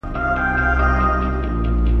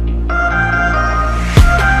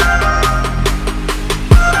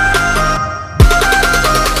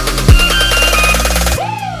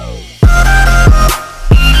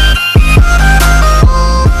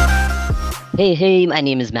Hey, my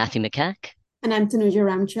name is Matthew Makak. And I'm Tanuja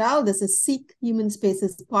Ramchal. This is Seek Human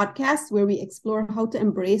Spaces podcast, where we explore how to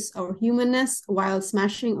embrace our humanness while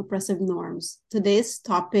smashing oppressive norms. Today's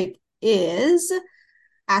topic is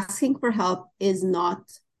asking for help is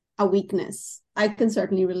not a weakness. I can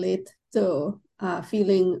certainly relate to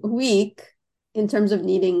feeling weak in terms of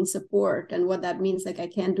needing support and what that means. Like, I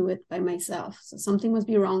can't do it by myself. So something must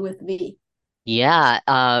be wrong with me. Yeah,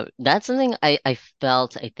 that's something I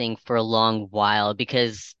felt, I think, for a long while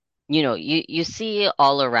because, you see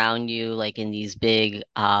all around you, like in these big,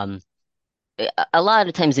 a lot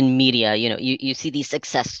of times in media, you see these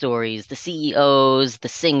success stories, the CEOs, the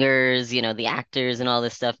singers, the actors and all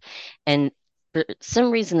this stuff. And for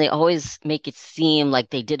some reason, they always make it seem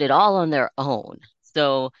like they did it all on their own.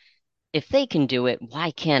 So if they can do it,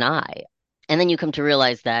 why can't I? And then you come to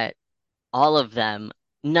realize that all of them,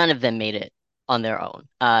 none of them made it on their own.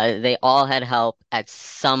 They all had help at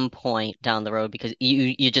some point down the road because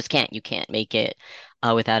you just can't make it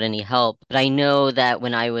without any help. But I know that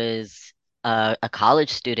when I was a college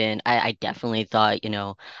student, I definitely thought,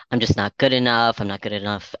 I'm just not good enough. I'm not good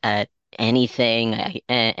enough at anything.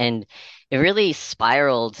 And it really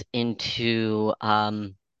spiraled into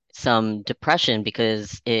some depression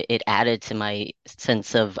because it added to my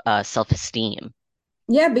sense of self-esteem.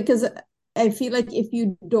 Yeah, because I feel like if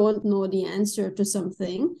you don't know the answer to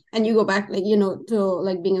something and you go back, like, to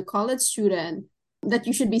like being a college student, that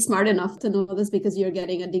you should be smart enough to know this because you're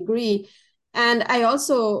getting a degree. And I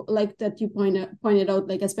also like that you pointed out,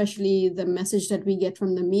 like, especially the message that we get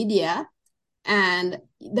from the media, and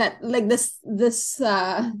that like this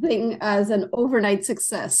thing as an overnight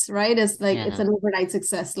success, right? It's like it's Yeah. an overnight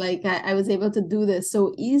success. Like I was able to do this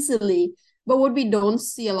so easily. But what we don't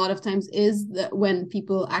see a lot of times is that when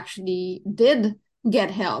people actually did get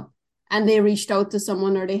help and they reached out to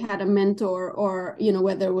someone or they had a mentor, or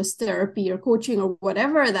whether it was therapy or coaching or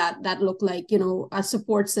whatever that looked like, a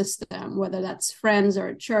support system, whether that's friends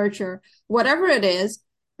or church or whatever it is,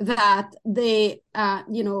 that they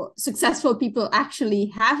successful people actually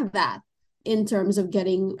have that in terms of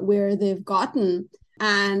getting where they've gotten.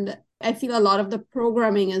 And I feel a lot of the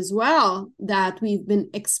programming as well that we've been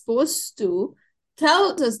exposed to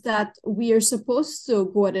tells us that we are supposed to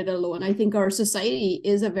go at it alone. I think our society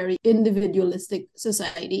is a very individualistic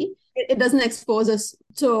society. It doesn't expose us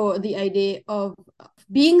to the idea of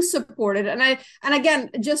being supported. And again,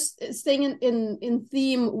 just staying in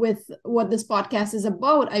theme with what this podcast is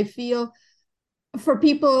about, I feel for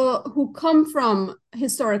people who come from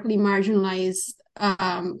historically marginalized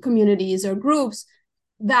communities or groups,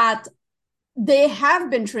 that they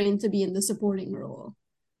have been trained to be in the supporting role,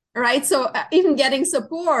 right? So even getting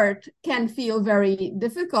support can feel very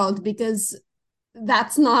difficult because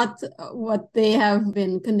that's not what they have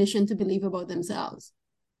been conditioned to believe about themselves.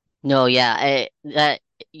 No, yeah,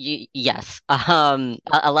 yes.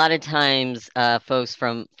 A lot of times, folks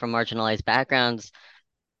from marginalized backgrounds,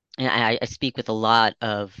 and I speak with a lot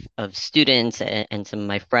of students and some of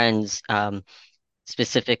my friends,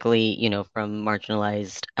 specifically, from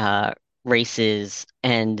marginalized races,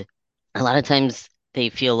 and a lot of times they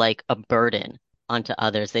feel like a burden onto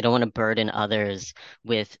others. They don't want to burden others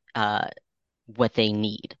with what they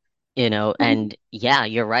need, and yeah,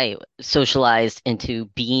 you're right. Socialized into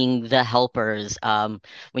being the helpers.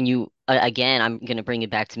 When you, again, I'm going to bring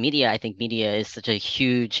it back to media. I think media is such a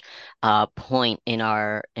huge point in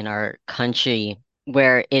our country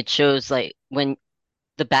where it shows like when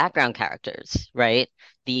the background characters, right?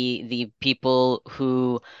 The people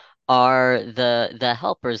who are the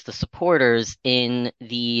helpers, the supporters in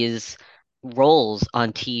these roles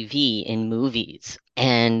on TV, in movies.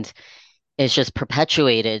 And it's just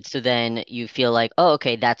perpetuated. So then you feel like, oh,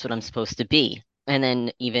 okay, that's what I'm supposed to be. And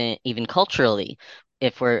then even culturally,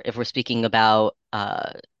 if we're speaking about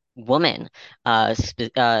women,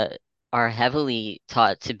 sp are heavily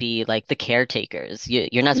taught to be like the caretakers.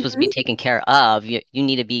 You're not supposed to be Mhm. taken care of. You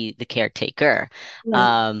need to be the caretaker.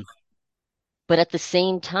 Right. Um, but at the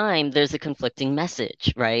same time, there's a conflicting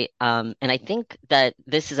message, right? And I think that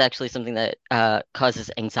this is actually something that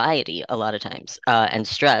causes anxiety a lot of times, and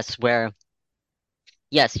stress, where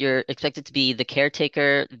yes, you're expected to be the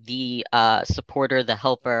caretaker, the supporter, the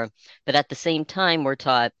helper, but at the same time, we're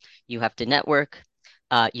taught you have to network,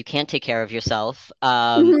 you can't take care of yourself,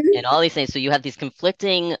 and Mhm. all these things. So you have these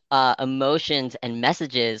conflicting emotions and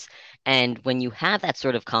messages, and when you have that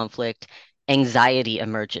sort of conflict, anxiety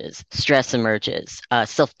emerges, stress emerges,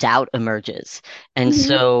 self-doubt emerges, and Mhm.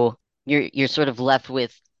 so you're sort of left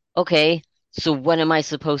with, okay, so what am I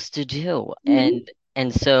supposed to do? Mhm.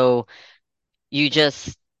 And so you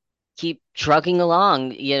just keep trucking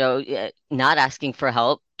along, not asking for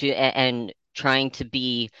help and trying to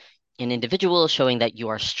be an individual, showing that you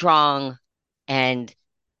are strong. And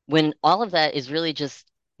when all of that is really just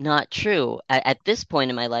not true, at this point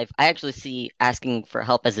in my life, I actually see asking for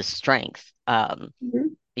help as a strength.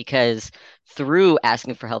 Mhm. Because through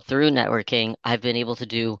asking for help, through networking, I've been able to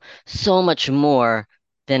do so much more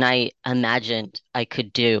than I imagined I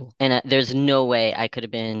could do. And there's no way I could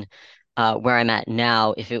have been where I'm at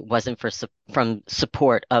now if it wasn't for from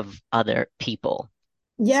support of other people.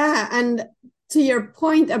 Yeah, and to your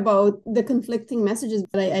point about the conflicting messages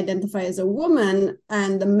that I identify as a woman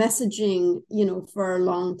and the messaging, for a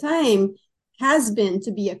long time has been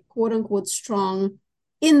to be a quote unquote strong,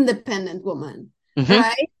 independent woman, Hmm.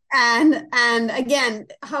 right? And again,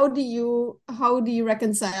 how do you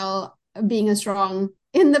reconcile being a strong,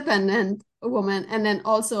 independent woman and then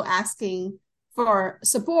also asking for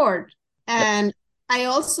support? Yep. And I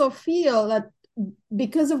also feel that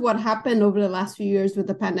because of what happened over the last few years with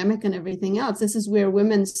the pandemic and everything else, this is where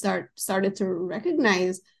women started to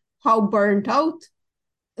recognize how burnt out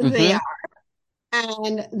they Hmm. are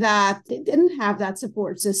and that they didn't have that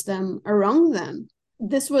support system around them.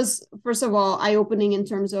 This was, first of all, eye-opening in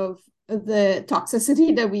terms of the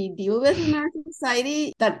toxicity that we deal with in American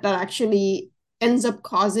society that actually ends up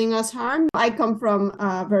causing us harm. I come from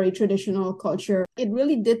a very traditional culture. It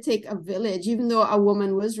really did take a village, even though a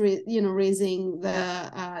woman was, raising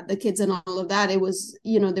the kids and all of that. It was,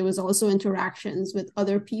 there was also interactions with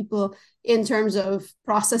other people in terms of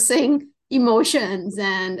processing emotions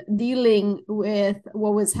and dealing with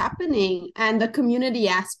what was happening, and the community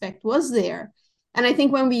aspect was there. And I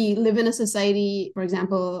think when we live in a society, for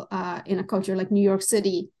example, in a culture like New York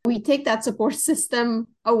City, we take that support system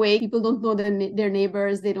away. People don't know their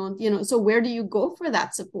neighbors. They don't, so where do you go for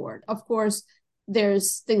that support? Of course,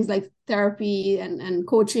 there's things like therapy and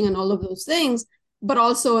coaching and all of those things, but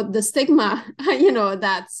also the stigma,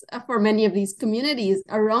 that's for many of these communities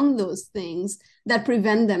around those things that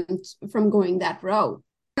prevent them from going that route.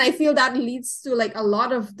 And I feel that leads to like a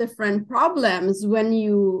lot of different problems when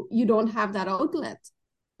you don't have that outlet,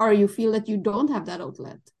 or you feel that you don't have that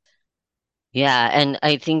outlet. Yeah, and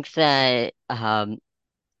I think that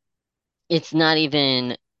it's not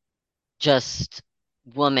even just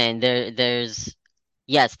woman. There's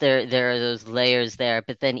yes, there are those layers there,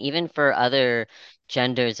 but then even for other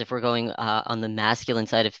genders, if we're going on the masculine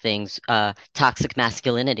side of things, toxic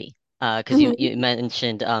masculinity, because you Mm-hmm.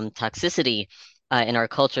 mentioned toxicity in our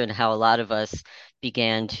culture and how a lot of us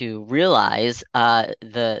began to realize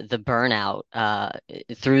the burnout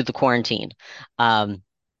through the quarantine. Um,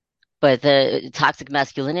 but the toxic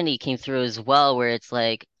masculinity came through as well, where it's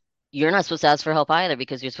like you're not supposed to ask for help either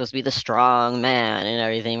because you're supposed to be the strong man and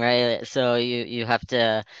everything, right? So you have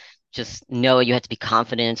to just know you have to be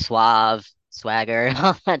confident, suave, swagger,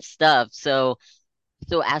 all that stuff. So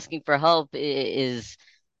asking for help is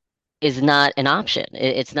not an option.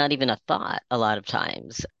 It's not even a thought a lot of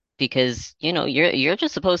times because you're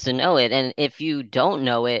just supposed to know it, and if you don't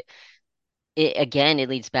know it, again, it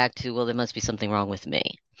leads back to, well, there must be something wrong with me.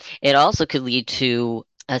 It also could lead to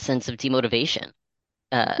a sense of demotivation.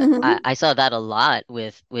 Mm-hmm. I saw that a lot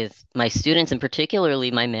with my students, and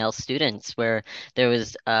particularly my male students, where there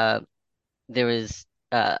was uh there was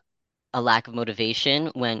a lack of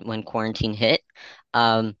motivation when quarantine hit,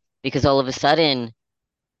 because all of a sudden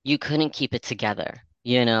you couldn't keep it together.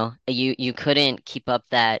 You couldn't keep up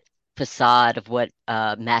that facade of what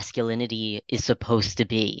masculinity is supposed to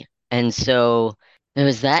be. And so there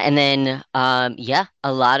was that. And then yeah,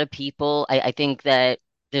 a lot of people, I think that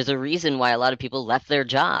there's a reason why a lot of people left their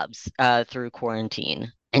jobs through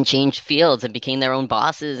quarantine and changed fields and became their own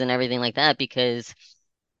bosses and everything like that, because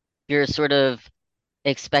you're sort of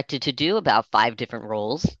expected to do about five different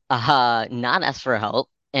roles, not ask for help,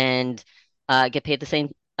 and get paid the same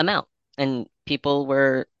amount. And people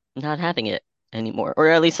were not having it anymore, or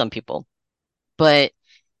at least some people. But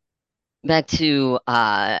back to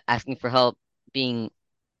asking for help being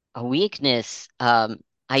a weakness,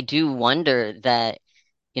 I do wonder that,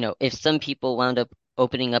 if some people wound up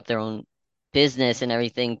opening up their own business and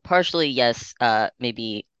everything, partially, yes,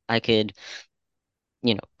 maybe I could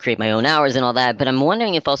create my own hours and all that. But I'm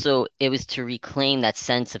wondering if also it was to reclaim that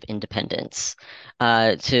sense of independence,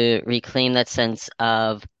 to reclaim that sense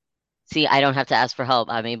of, see, I don't have to ask for help.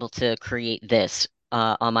 I'm able to create this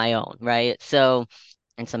on my own, right? So,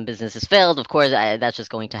 and some businesses failed, of course, that's just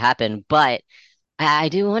going to happen. But I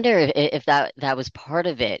do wonder if that was part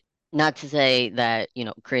of it. Not to say that,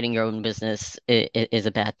 creating your own business is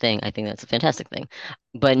a bad thing. I think that's a fantastic thing.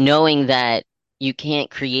 But knowing that you can't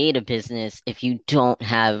create a business if you don't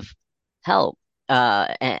have help,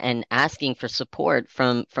 and asking for support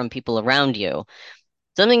from people around you.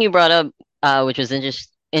 Something you brought up which was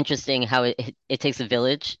interesting how it takes a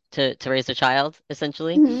village to raise a child,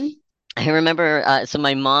 essentially. Mm-hmm. I remember, so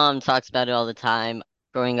my mom talks about it all the time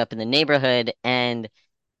growing up in the neighborhood, and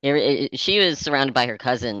she was surrounded by her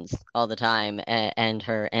cousins all the time and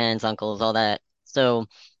her aunts, uncles, all that. So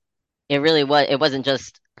it really was, it wasn't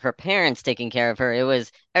just her parents taking care of her, it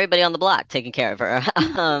was everybody on the block taking care of her.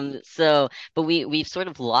 So, but we've sort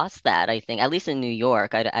of lost that, I think, at least in New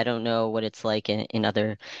York. I don't know what it's like in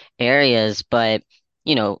other areas, but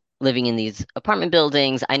living in these apartment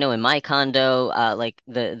buildings, I know in my condo, like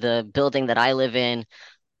the building that I live in,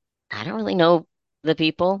 I don't really know the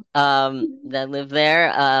people that live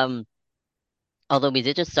there. Although we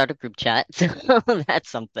did just start a group chat, so that's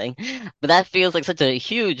something. But that feels like such a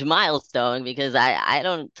huge milestone because I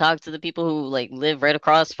don't talk to the people who like live right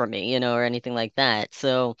across from me, or anything like that.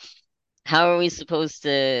 So how are we supposed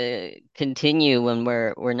to continue when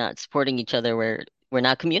we're not supporting each other, we're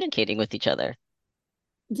not communicating with each other?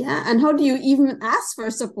 Yeah, and how do you even ask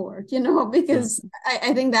for support? Because Mm,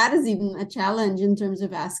 I think that is even a challenge in terms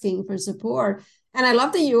of asking for support. And I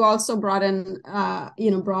love that you also brought in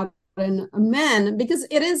men because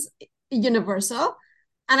it is universal.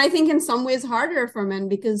 And I think in some ways harder for men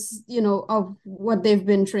because, of what they've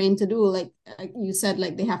been trained to do. Like you said,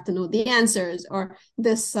 like they have to know the answers, or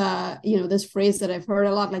this phrase that I've heard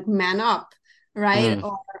a lot, like man up, right?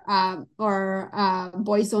 mm. Or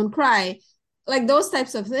boys don't cry, like those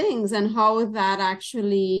types of things, and how that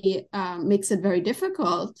actually makes it very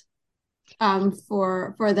difficult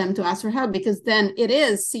for them to ask for help, because then it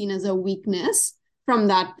is seen as a weakness from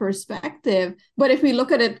that perspective. But if we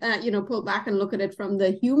look at it, pull back and look at it from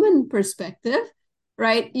the human perspective,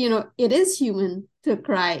 right? It is human to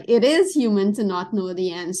cry. It is human to not know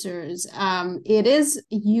the answers. It is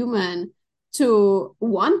human to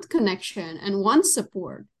want connection and want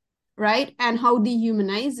support, right? And how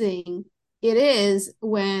dehumanizing it is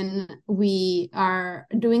when we are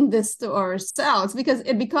doing this to ourselves, because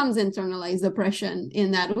it becomes internalized oppression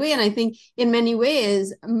in that way. And I think in many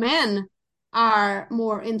ways men are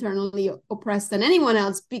more internally oppressed than anyone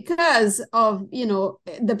else because of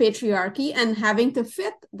the patriarchy and having to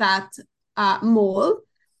fit that mold,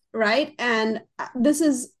 right? And this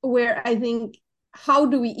is where I think, how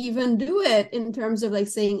do we even do it in terms of like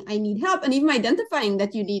saying I need help, and even identifying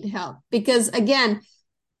that you need help? Because again,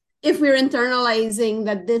 if we're internalizing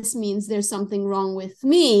that this means there's something wrong with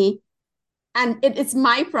me and it's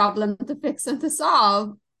my problem to fix and to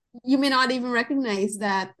solve, you may not even recognize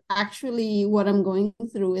that actually what I'm going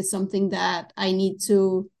through is something that I need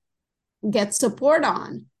to get support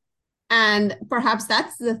on. And perhaps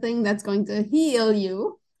that's the thing that's going to heal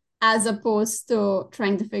you, as opposed to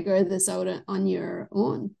trying to figure this out on your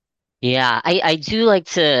own. Yeah, I do like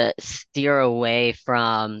to steer away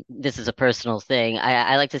from, this is a personal thing.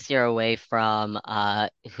 I like to steer away from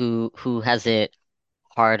who has it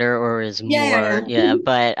harder or is Yeah, more, yeah, yeah,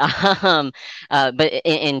 but but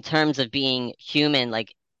in terms of being human,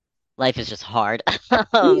 like life is just hard.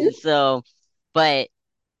 yeah. So but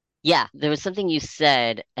yeah, there was something you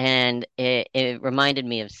said and it reminded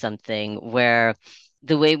me of something where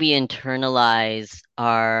the way we internalize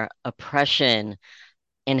our oppression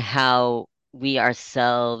and how we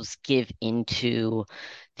ourselves give into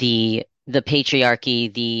the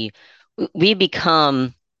patriarchy, we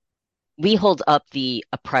become, we hold up the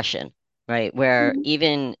oppression, right? Where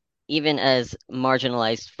even as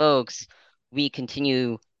marginalized folks, we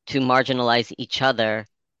continue to marginalize each other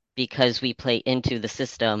because we play into the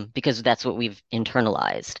system because that's what we've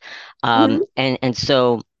internalized. Mhm. And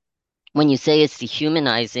so when you say it's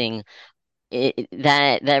dehumanizing,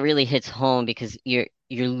 that really hits home because you're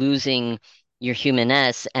losing your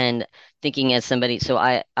humanness and thinking as somebody. So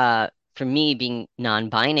for me being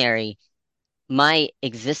non-binary, my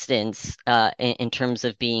existence in terms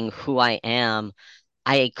of being who I am,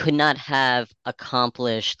 I could not have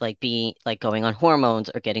accomplished like being like going on hormones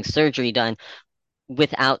or getting surgery done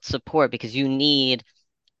without support because you need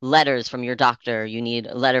letters from your doctor, you need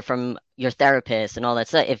a letter from your therapist and all that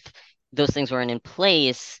stuff. If those things weren't in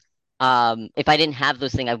place, if I didn't have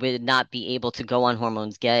those things, I would not be able to go on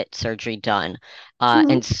hormones, get surgery done.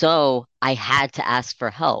 And Mhm. so I had to ask for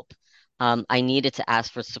help. I needed to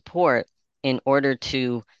ask for support in order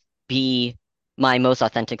to be my most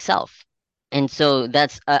authentic self. And so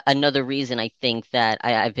that's another reason I think that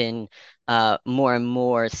I've been more and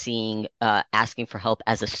more seeing asking for help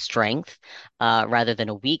as a strength rather than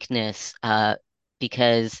a weakness,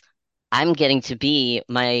 because I'm getting to be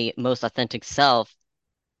my most authentic self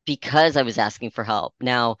because I was asking for help.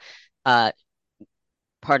 Now, uh,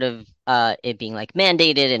 part of it being like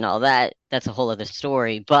mandated and all that, that's a whole other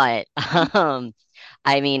story. But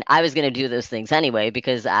I mean, I was gonna do those things anyway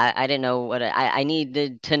because I didn't know I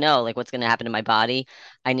needed to know like what's gonna happen to my body.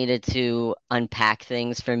 I needed to unpack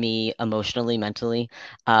things for me emotionally, mentally,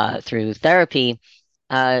 through therapy,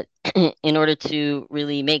 uh, in order to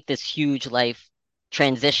really make this huge life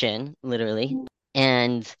transition, literally.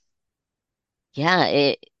 And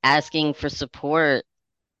yeah, asking for support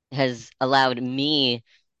has allowed me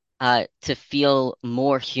to feel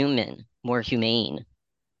more human, more humane.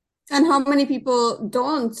 And how many people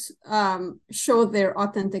don't show their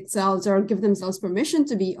authentic selves or give themselves permission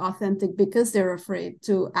to be authentic because they're afraid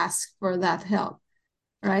to ask for that help,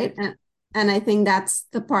 right? And I think that's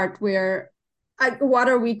the part where what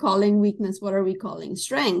are we calling weakness? What are we calling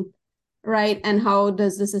strength? Right? And how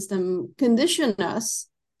does the system condition us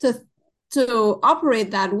to to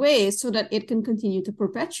operate that way so that it can continue to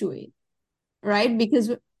perpetuate, right?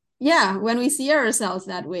 Because yeah, when we see ourselves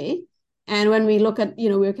that way, and when we look at,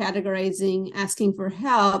 we're categorizing asking for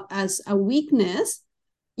help as a weakness,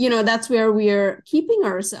 that's where we're keeping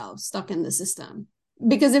ourselves stuck in the system.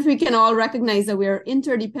 Because if we can all recognize that we're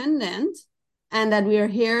interdependent and that we are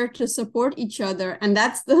here to support each other, and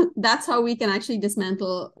that's how we can actually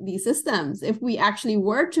dismantle these systems. If we actually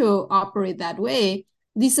were to operate that way,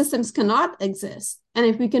 these systems cannot exist. And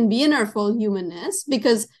if we can be in our full humanness,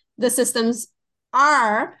 because the systems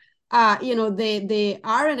are they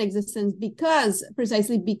are in existence because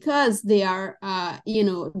precisely because they are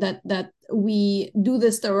that we do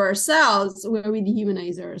this to ourselves where we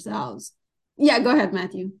dehumanize ourselves. Yeah, go ahead,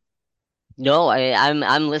 Matthew. No,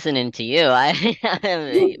 I'm listening to you.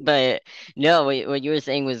 But no, what you were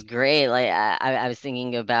saying was great. Like I was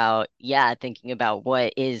thinking about, yeah, thinking about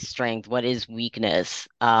what is strength, what is weakness,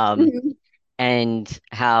 Mhm. and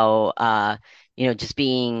how just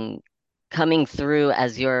being coming through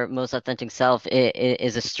as your most authentic self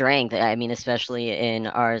is a strength. I mean, especially in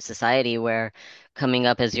our society where coming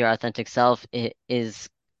up as your authentic self is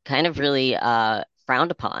kind of really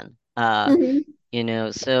frowned upon. Mhm.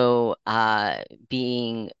 So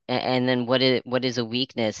and then what is a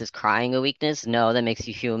weakness? Is crying a weakness? No, that makes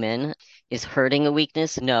you human. Is hurting a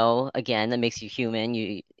weakness? No, again, that makes you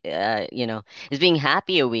human. Is being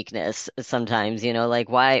happy a weakness sometimes, like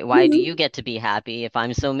why do you Mhm. get to be happy if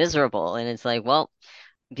I'm so miserable? And it's like, well,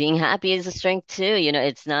 being happy is a strength too.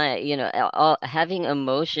 It's not, having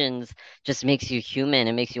emotions just makes you human.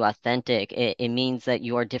 It makes you authentic. It means that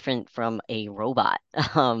you are different from a robot.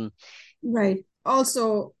 Um, Right.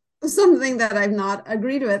 Also, something that I've not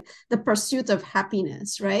agreed with, the pursuit of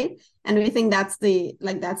happiness, right? And we think that's the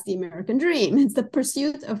American dream. It's the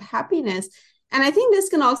pursuit of happiness. And I think this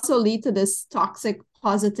can also lead to this toxic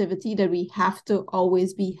positivity that we have to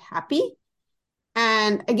always be happy.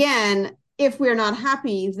 And again, if we're not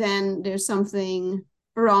happy, then there's something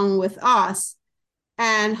wrong with us.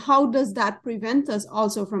 And how does that prevent us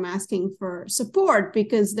also from asking for support?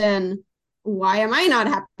 Because then why am I not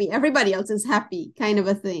happy? Everybody else is happy, kind of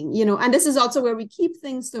a thing. And this is also where we keep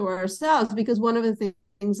things to ourselves, because one of the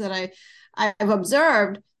things that I've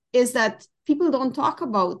observed is that people don't talk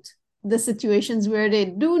about the situations where they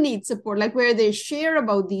do need support, like where they share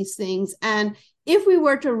about these things. And if we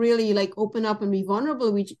were to really like open up and be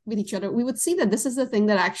vulnerable with each other, we would see that this is the thing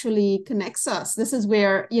that actually connects us. This is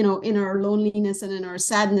where, in our loneliness and in our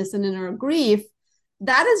sadness and in our grief,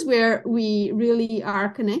 that is where we really are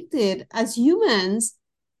connected as humans.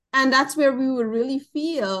 And that's where we will really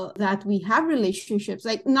feel that we have relationships,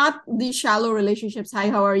 like not these shallow relationships, hi,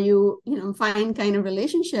 how are you, fine kind of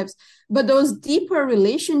relationships, but those deeper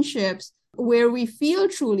relationships where we feel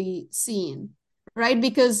truly seen, right?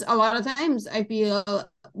 Because a lot of times I feel,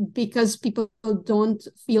 because people don't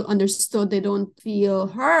feel understood, they don't feel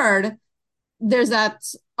heard, there's that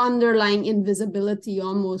underlying invisibility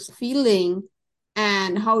almost feeling.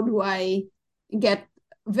 And how do I get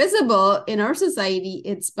visible in our society?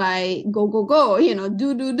 It's by go, go, go,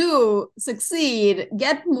 do, succeed,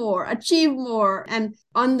 get more, achieve more. And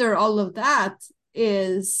under all of that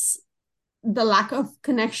is the lack of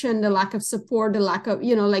connection, the lack of support, the lack of,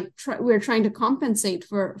 we're trying to compensate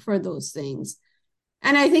for those things.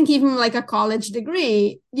 And I think even like a college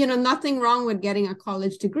degree, nothing wrong with getting a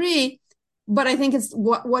college degree, but I think it's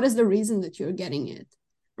what is the reason that you're getting it,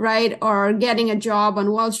 right? Or getting a job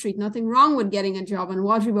on Wall Street, nothing wrong with getting a job on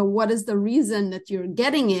Wall Street, but what is the reason that you're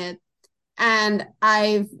getting it? And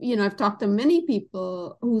I've talked to many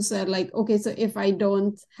people who said like, okay, so if I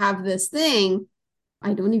don't have this thing,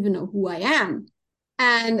 I don't even know who I am.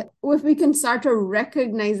 And if we can start to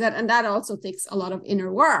recognize that, and that also takes a lot of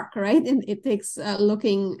inner work, right? And it takes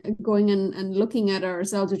going and looking at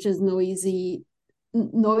ourselves, which is no easy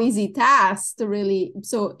task to really.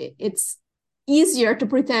 So it's easier to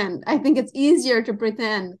pretend. I think it's easier to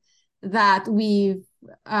pretend that we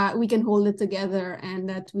can hold it together, and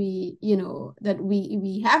that we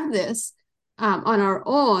have this on our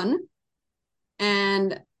own.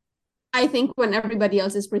 And I think when everybody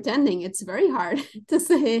else is pretending, it's very hard to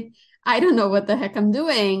say, I don't know what the heck I'm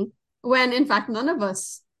doing, when in fact none of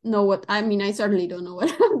us know what, I mean, I certainly don't know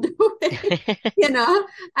what I'm doing, you know?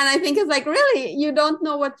 And I think it's like, really, you don't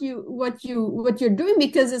know what you're doing,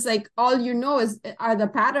 because it's like all you know are the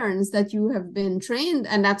patterns that you have been trained,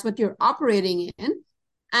 and that's what you're operating in.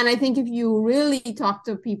 And I think if you really talk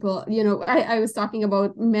to people, I was talking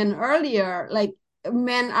about men earlier, like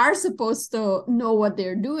men are supposed to know what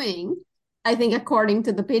they're doing, I think, according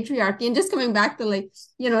to the patriarchy. And just coming back to, like,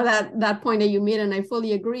 that point that you made, and I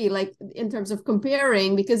fully agree, like in terms of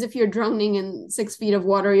comparing, because if you're drowning in 6 feet of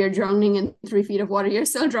water, you're drowning in 3 feet of water, you're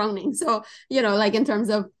still drowning. So, like in terms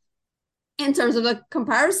of the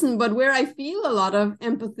comparison. But where I feel a lot of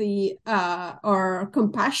empathy or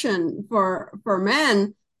compassion for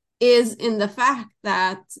men is in the fact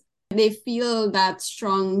that they feel that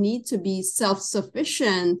strong need to be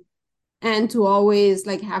self-sufficient, and to always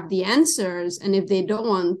like have the answers. And if they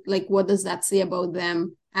don't, like, what does that say about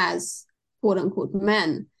them as quote unquote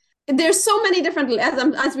men? There's so many different,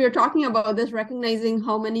 as we were talking about this, recognizing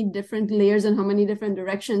how many different layers and how many different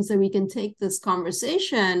directions that we can take this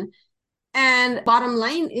conversation. And bottom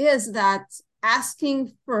line is that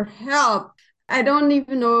asking for help, I don't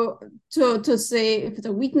even know to say if it's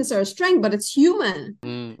a weakness or a strength, but it's human.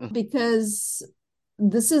 Mm, Because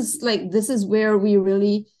this is where we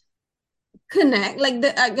really connect, like,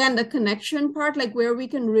 the connection part, like where we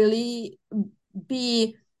can really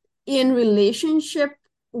be in relationship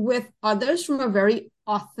with others from a very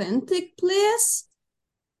authentic place,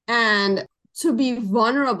 and to be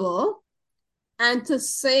vulnerable, and to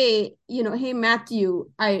say, hey Matthew,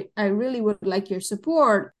 I really would like your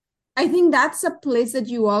support. I think that's a place that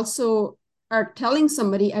you also are telling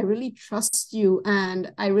somebody, I really trust you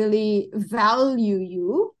and I really value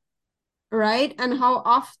you, right? And how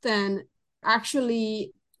often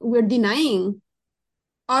actually we're denying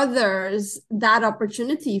others that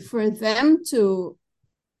opportunity for them to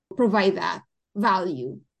provide that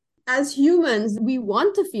value. As humans, we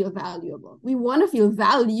want to feel valuable, we want to feel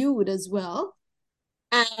valued as well.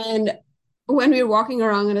 And when we're walking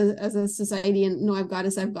around as a society and, no, I've got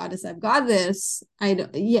this, I've got this, I've got this, I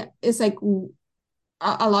don't, yeah, it's like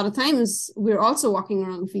a lot of times we're also walking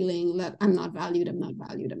around feeling that I'm not valued, I'm not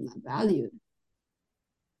valued, I'm not valued.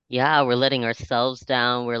 yeah, we're letting ourselves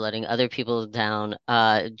down, we're letting other people down,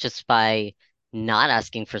 just by not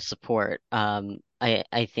asking for support.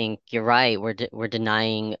 I think you're right. We're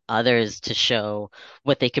denying others to show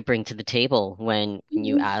what they could bring to the table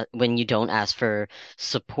Mm-hmm. when you don't ask for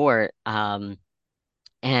support. And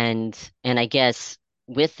I guess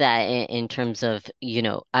with that, in terms of,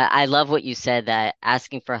 I love what you said, that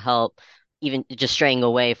asking for help, even just straying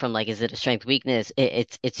away from, like, is it a strength, weakness?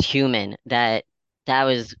 It's human. That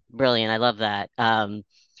was brilliant. I love that.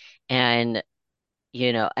 And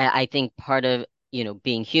I think part of,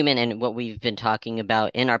 being human, and what we've been talking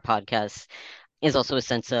about in our podcast, is also a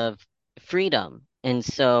sense of freedom. And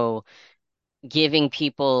so giving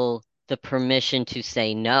people the permission to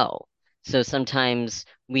say no. So sometimes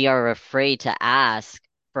we are afraid to ask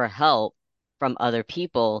for help from other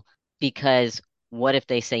people, because what if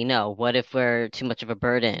they say no? What if we're too much of a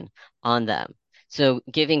burden on them? So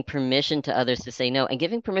giving permission to others to say no, and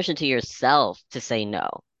giving permission to yourself to say no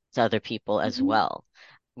to other people as Mm-hmm. well.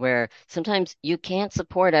 Where sometimes you can't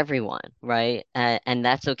support everyone, right? And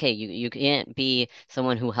that's okay. You can't be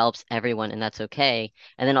someone who helps everyone, and that's okay.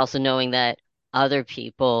 And then also knowing that other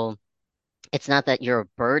people, it's not that you're a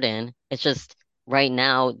burden. It's just right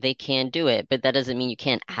now they can't do it, but that doesn't mean you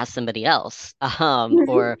can't ask somebody else,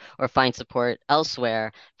 or find support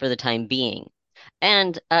elsewhere for the time being.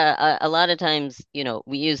 And a lot of times,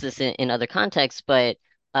 we use this in other contexts, but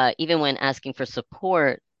even when asking for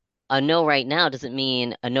support, a no right now doesn't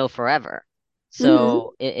mean a no forever. Mm-hmm.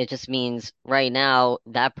 So it just means right now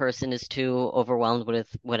that person is too overwhelmed with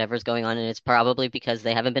whatever's going on, and it's probably because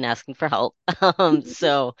they haven't been asking for help. And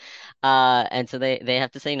so they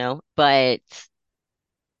have to say no. But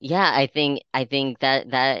yeah, I think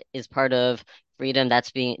that is part of freedom.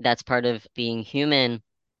 That's part of being human.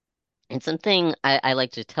 And something I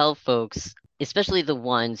like to tell folks, especially the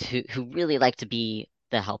ones who really like to be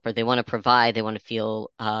the helper, they want to provide, they want to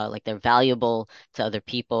feel like they're valuable to other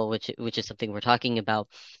people, which is something we're talking about.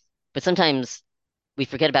 But sometimes we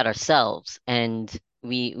forget about ourselves, and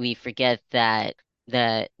we forget that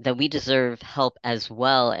we deserve help as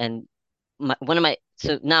well. And one of my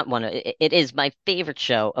so not one of it is my favorite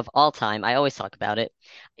show of all time. I always talk about it.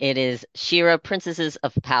 It is She-Ra Princesses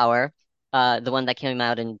of Power, the one that came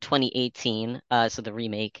out in 2018, so the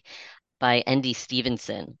remake by N.D.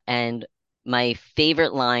 Stevenson. And my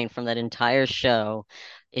favorite line from that entire show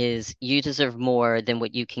is, "You deserve more than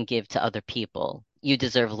what you can give to other people. You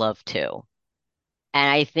deserve love too." And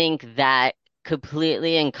I think that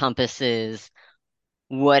completely encompasses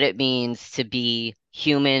what it means to be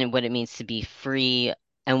human, what it means to be free,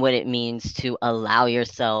 and what it means to allow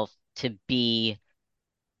yourself to be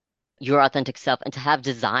your authentic self and to have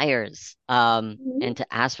desires, Mhm. and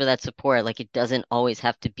to ask for that support. Like it doesn't always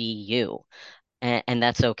have to be you, and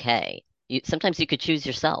that's okay. Sometimes you could choose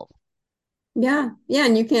yourself. Yeah, yeah,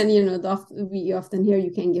 and you can, we often hear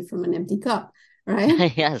you can't give from an empty cup,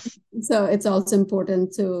 right? Yes. So it's also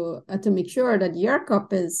important to make sure that your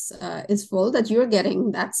cup is full, that you're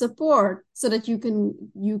getting that support, so that you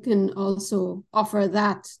can also offer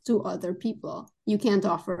that to other people. You can't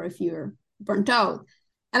offer if you're burnt out.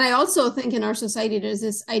 And I also think in our society there's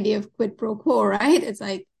this idea of quid pro quo, right? It's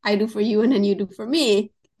like I do for you and then you do for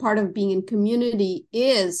me. Part of being in community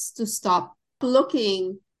is to stop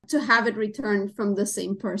looking to have it returned from the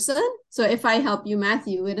same person. So if I help you,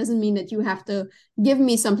 Matthew, it doesn't mean that you have to give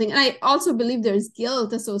me something. And I also believe there's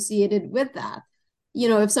guilt associated with that.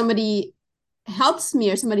 If somebody helps me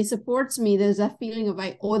or somebody supports me, there's that feeling of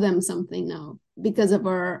I owe them something now because of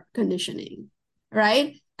our conditioning,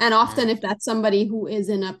 right? And often, Yeah. if that's somebody who is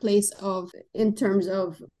in a place of, in terms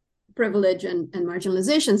of privilege and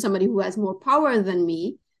marginalization, somebody who has more power than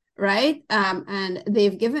me, right? And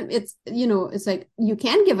they've given it's like you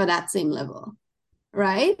can give at that same level,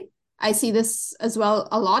 right? I see this as well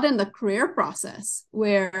a lot in the career process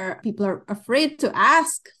where people are afraid to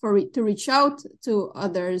ask to reach out to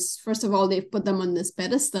others. First of all, they've put them on this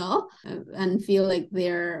pedestal and feel like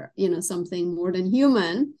they're, something more than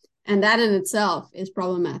human. And that in itself is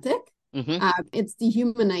problematic. Hmm. It's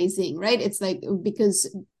dehumanizing, right? It's like,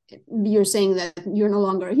 because you're saying that you're no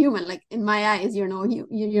longer a human. Like in my eyes, you're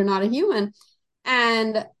not a human.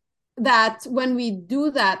 And that when we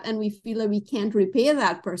do that and we feel that we can't repay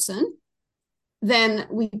that person, then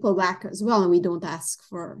we pull back as well and we don't ask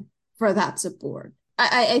for that support.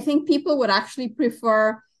 I think people would actually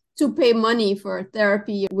prefer to pay money for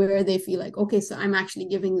therapy where they feel like, okay, so I'm actually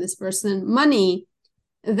giving this person money,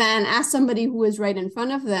 than ask somebody who is right in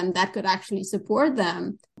front of them that could actually support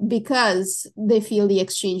them because they feel the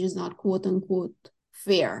exchange is not quote unquote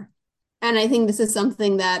fair. And I think this is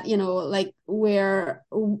something that, like where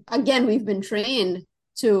again we've been trained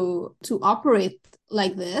to operate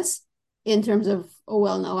like this in terms of, oh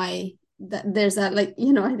well, no, there's that, like,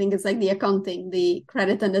 I think it's like the accounting, the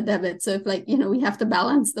credit and the debit. So if, like, we have to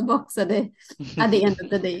balance the books at the end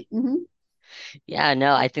of the day. Mm-hmm. Yeah,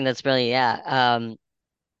 no, I think that's brilliant. Yeah.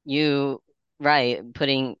 You right,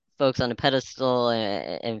 putting folks on a pedestal,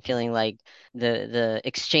 and feeling like the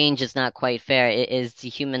exchange is not quite fair. It is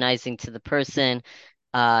dehumanizing to the person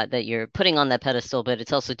that you're putting on that pedestal, but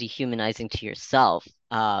it's also dehumanizing to yourself,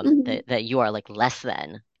 Mm-hmm. that you are like less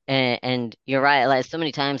than. And you're right. Like so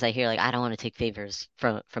many times I hear like I don't want to take favors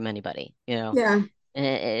from anybody, Yeah. And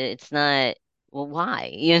it's not, well, why?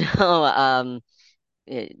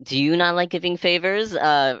 Do you not like giving favors?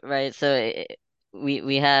 Right. So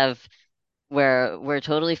we have where we're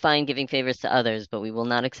totally fine giving favors to others, but we will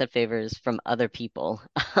not accept favors from other people.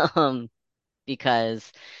 Um,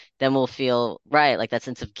 because then we'll feel right, like that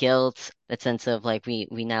sense of guilt, that sense of like we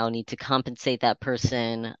now need to compensate that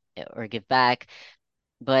person, or give back,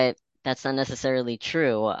 but that's not necessarily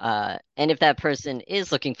true. And if that person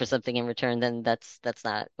is looking for something in return, then that's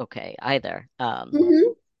not okay either.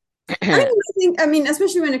 Mm-hmm. I mean,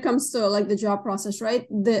 especially when it comes to like the job process, right?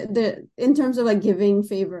 The in terms of like giving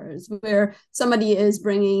favors, where somebody is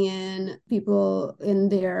bringing in people in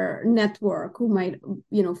their network who might,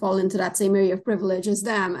 fall into that same area of privilege as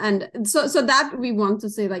them, and so that we want to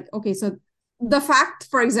say like, okay, so the fact,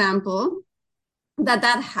 for example, that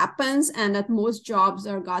happens and that most jobs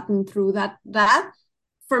are gotten through that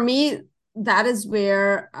for me, that is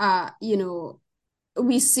where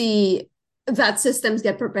we see that systems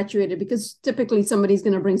get perpetuated because typically somebody's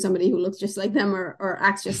going to bring somebody who looks just like them or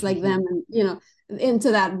acts just like them, and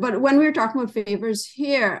into that. But when we're talking about favors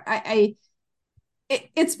here,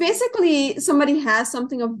 it's basically somebody has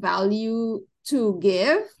something of value to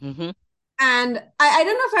give. Hmm. And I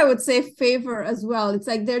don't know if I would say favor as well. It's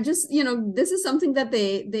like they're just, this is something that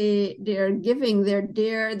they're giving. They're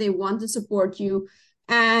there, they want to support you,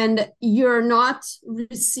 and you're not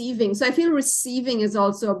receiving. So I feel receiving is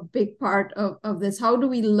also a big part of this. How do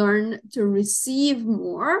we learn to receive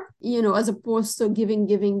more, as opposed to giving,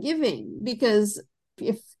 giving, giving? Because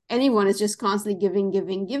if anyone is just constantly giving,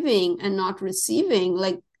 giving, giving and not receiving,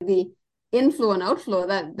 like the inflow and outflow,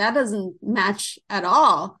 that doesn't match at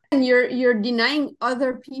all. And you're denying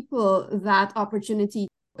other people that opportunity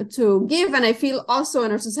to give. And I feel also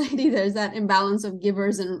in our society there's that imbalance of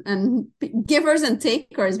givers and givers and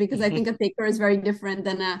takers, because I think a taker is very different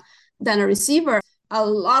than a receiver. A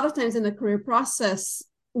lot of times in the career process,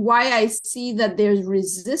 why I see that there's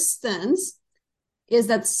resistance is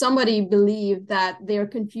that somebody believed that they're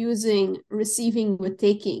confusing receiving with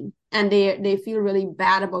taking, and they feel really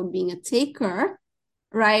bad about being a taker,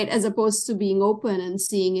 right, as opposed to being open and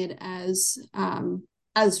seeing it as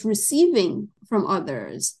receiving from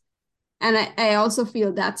others. And I also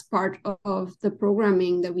feel that's part of the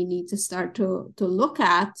programming that we need to start to look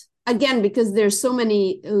at, again, because there's so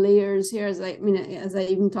many layers here, as I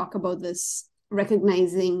even talk about this,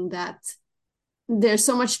 recognizing that there's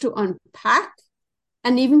so much to unpack,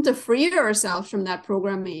 and even to free ourselves from that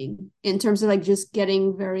programming in terms of like just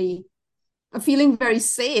feeling very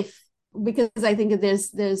safe, because I think there's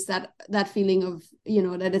that feeling of,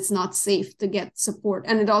 that it's not safe to get support.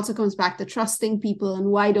 And it also comes back to trusting people, and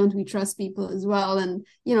why don't we trust people as well, and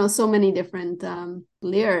so many different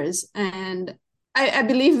layers. And I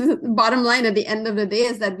believe the bottom line at the end of the day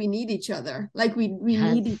is that we need each other. Like we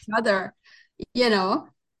Yes. need each other,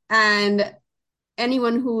 and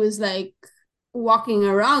anyone who is like walking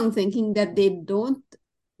around thinking that they don't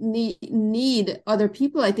need other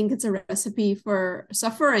people, I think it's a recipe for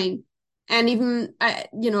suffering. And even I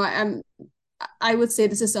would say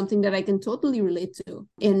this is something that I can totally relate to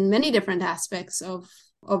in many different aspects of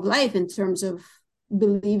life, in terms of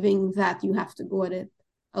believing that you have to go at it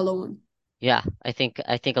alone. Yeah, I think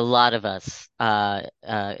a lot of us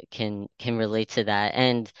can relate to that.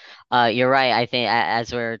 And you're right. I think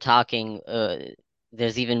as we're talking,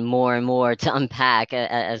 there's even more and more to unpack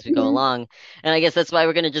as we go Mm-hmm. along. And I guess that's why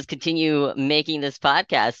we're going to just continue making this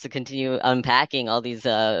podcast, to continue unpacking all these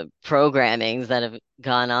programmings that have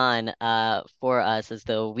gone on for us, as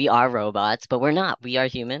though we are robots, but we're not. We are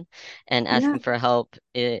human, and Yeah, asking for help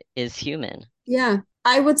is human. yeah.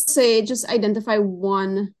 I would say just identify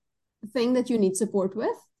one thing that you need support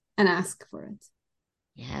with and ask for it.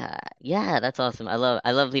 Yeah, yeah, that's awesome. I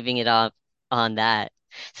love leaving it off on that.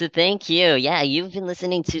 So thank you. Yeah, you've been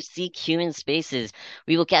listening to Seek Human Spaces.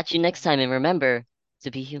 We will catch you next time, and remember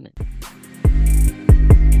to be human.